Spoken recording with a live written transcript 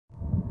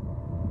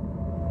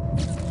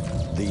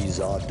These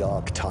are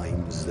dark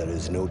times, there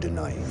is no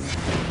denying.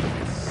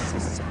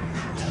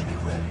 Tell me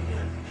where he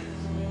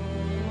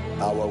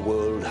is. Our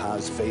world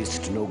has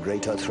faced no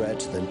greater threat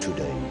than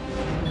today.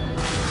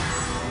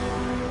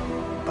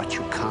 But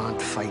you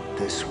can't fight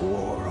this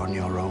war on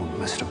your own,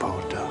 Mr.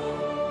 Porter.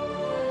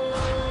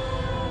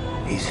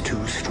 He's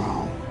too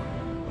strong.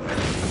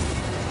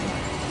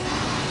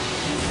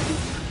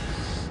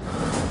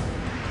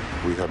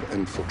 We have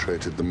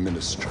infiltrated the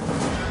ministry.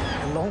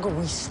 The longer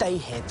we stay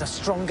here, the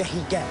stronger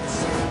he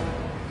gets.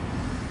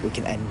 We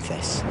can end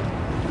this.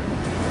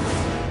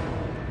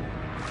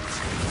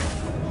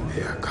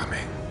 They are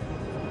coming.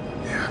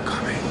 They are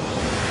coming.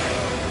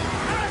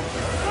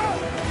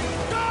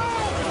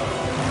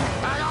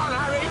 Hang on,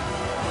 Harry!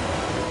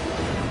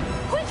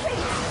 Quickly!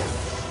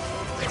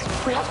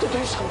 We have to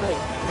do something.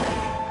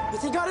 You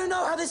think I don't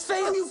know how this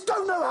feels? You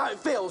don't know how it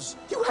feels.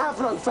 You have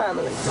no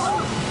family.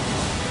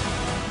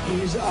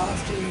 He's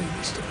after you,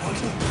 Mr.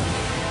 Potter.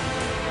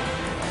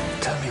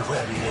 Tell me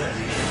where he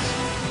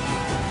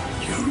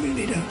is. You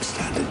really don't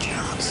stand a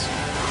chance.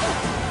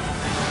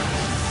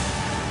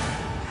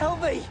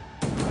 Help me!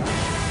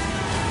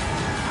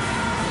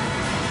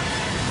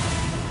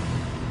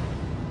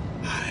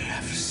 I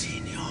have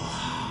seen your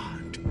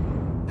heart,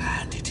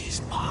 and it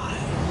is mine.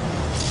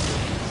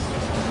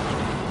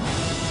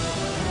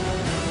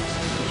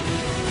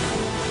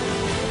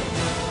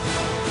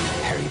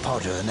 Harry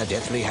Potter and the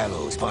Deathly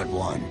Hallows, Part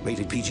 1.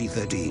 Rated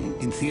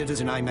PG-13. In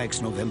theaters and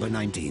IMAX November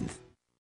 19th.